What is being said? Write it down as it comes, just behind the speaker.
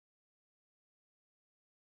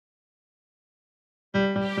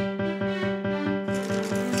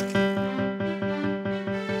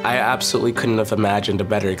I absolutely couldn't have imagined a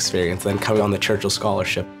better experience than coming on the Churchill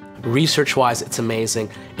Scholarship. Research-wise, it's amazing.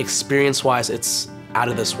 Experience-wise, it's out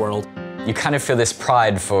of this world. You kind of feel this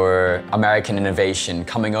pride for American innovation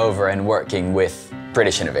coming over and working with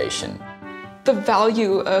British innovation. The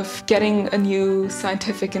value of getting a new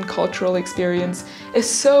scientific and cultural experience is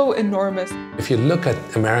so enormous. If you look at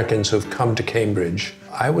Americans who've come to Cambridge,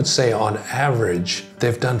 I would say on average,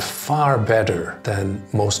 they've done far better than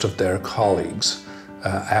most of their colleagues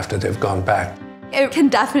after they've gone back. It can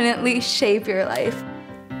definitely shape your life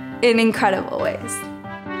in incredible ways.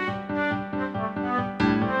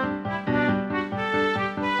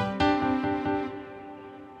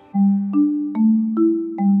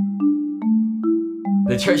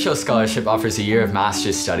 The Churchill Scholarship offers a year of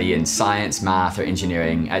master's study in science, math, or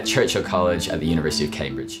engineering at Churchill College at the University of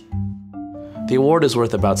Cambridge. The award is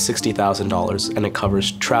worth about $60,000 and it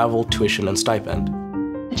covers travel, tuition, and stipend.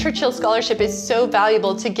 The Churchill Scholarship is so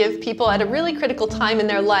valuable to give people at a really critical time in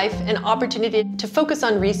their life an opportunity to focus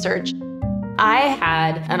on research. I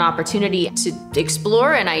had an opportunity to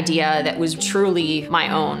explore an idea that was truly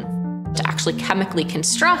my own, to actually chemically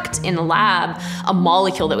construct in the lab a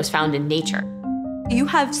molecule that was found in nature. You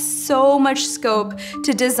have so much scope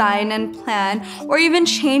to design and plan, or even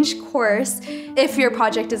change course if your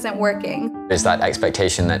project isn't working. There's that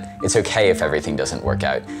expectation that it's okay if everything doesn't work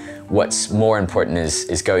out. What's more important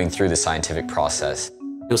is going through the scientific process.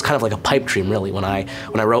 It was kind of like a pipe dream, really, when I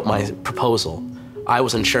wrote my proposal. I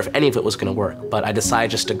wasn't sure if any of it was going to work, but I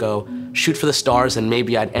decided just to go shoot for the stars and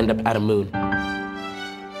maybe I'd end up at a moon.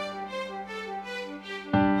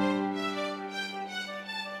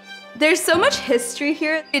 There's so much history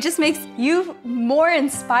here. It just makes you more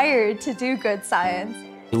inspired to do good science.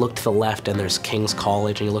 You look to the left and there's King's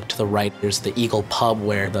College, and you look to the right, there's the Eagle Pub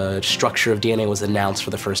where the structure of DNA was announced for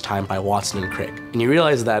the first time by Watson and Crick. And you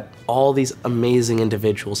realize that all these amazing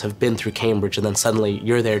individuals have been through Cambridge, and then suddenly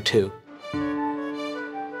you're there too.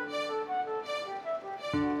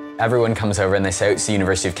 Everyone comes over and they say, oh, it's the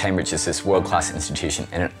University of Cambridge, it's this world-class institution,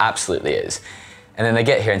 and it absolutely is. And then they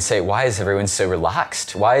get here and say, why is everyone so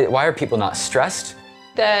relaxed? Why are people not stressed?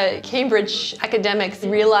 The Cambridge academics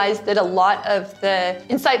realized that a lot of the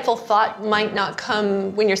insightful thought might not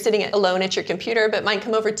come when you're sitting alone at your computer, but might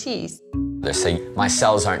come over teas. They're saying, my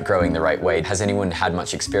cells aren't growing the right way. Has anyone had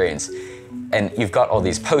much experience? And you've got all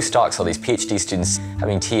these postdocs, all these PhD students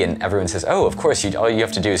having tea, and everyone says, oh, of course, all you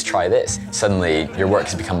have to do is try this. Suddenly, your work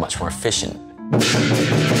has become much more efficient.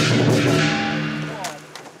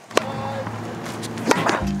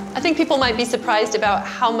 I think people might be surprised about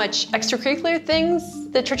how much extracurricular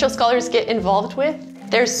things the Churchill Scholars get involved with.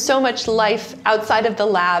 There's so much life outside of the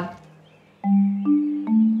lab.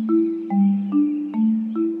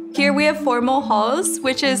 Here we have formal halls,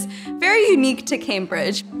 which is very unique to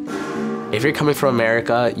Cambridge. If you're coming from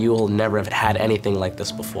America, you will never have had anything like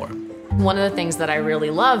this before. One of the things that I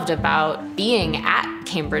really loved about being at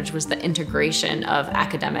Cambridge was the integration of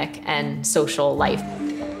academic and social life.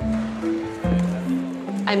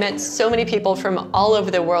 I met so many people from all over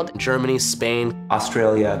the world. Germany, Spain,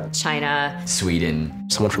 Australia, China, Sweden,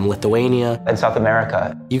 someone from Lithuania, and South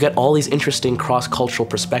America. You get all these interesting cross-cultural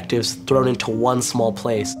perspectives thrown into one small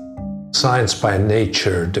place. Science by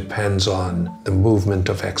nature depends on the movement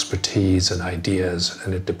of expertise and ideas,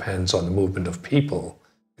 and it depends on the movement of people.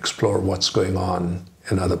 Explore what's going on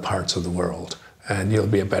in other parts of the world, and you'll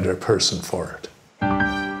be a better person for it.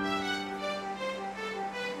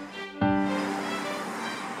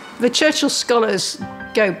 The Churchill Scholars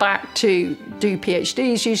go back to do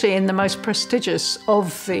PhDs, usually in the most prestigious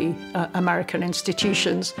of the American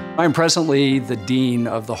institutions. I'm presently the Dean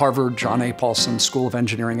of the Harvard John A. Paulson School of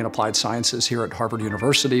Engineering and Applied Sciences here at Harvard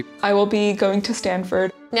University. I will be going to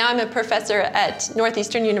Stanford. Now I'm a professor at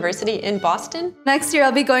Northeastern University in Boston. Next year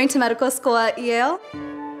I'll be going to medical school at Yale.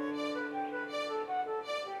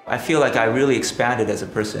 I feel like I really expanded as a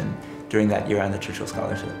person during that year on the Churchill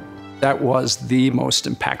Scholarship. That was the most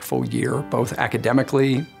impactful year, both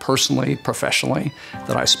academically, personally, professionally,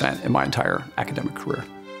 that I spent in my entire academic career.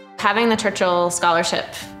 Having the Churchill Scholarship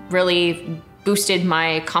really boosted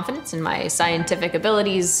my confidence in my scientific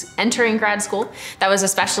abilities entering grad school. That was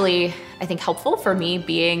especially, I think, helpful for me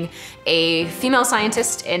being a female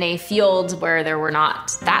scientist in a field where there were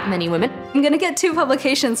not that many women. I'm gonna get 2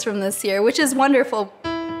 publications from this year, which is wonderful.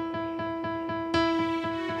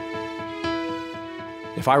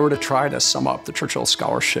 If I were to try to sum up the Churchill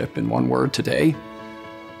Scholarship in one word today,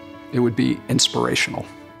 it would be inspirational.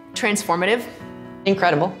 Transformative.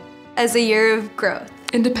 Incredible. As a year of growth.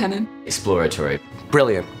 Independent. Exploratory.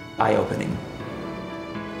 Brilliant. Eye-opening.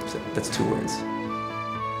 That's 2 words.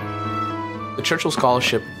 The Churchill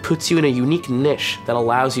Scholarship puts you in a unique niche that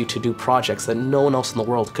allows you to do projects that no one else in the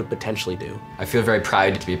world could potentially do. I feel very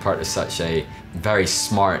proud to be part of such a very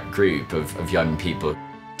smart group of young people.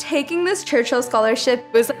 Taking this Churchill Scholarship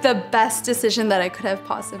was the best decision that I could have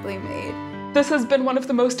possibly made. This has been one of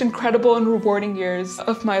the most incredible and rewarding years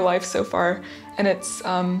of my life so far, and it's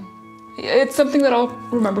something that I'll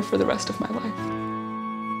remember for the rest of my life.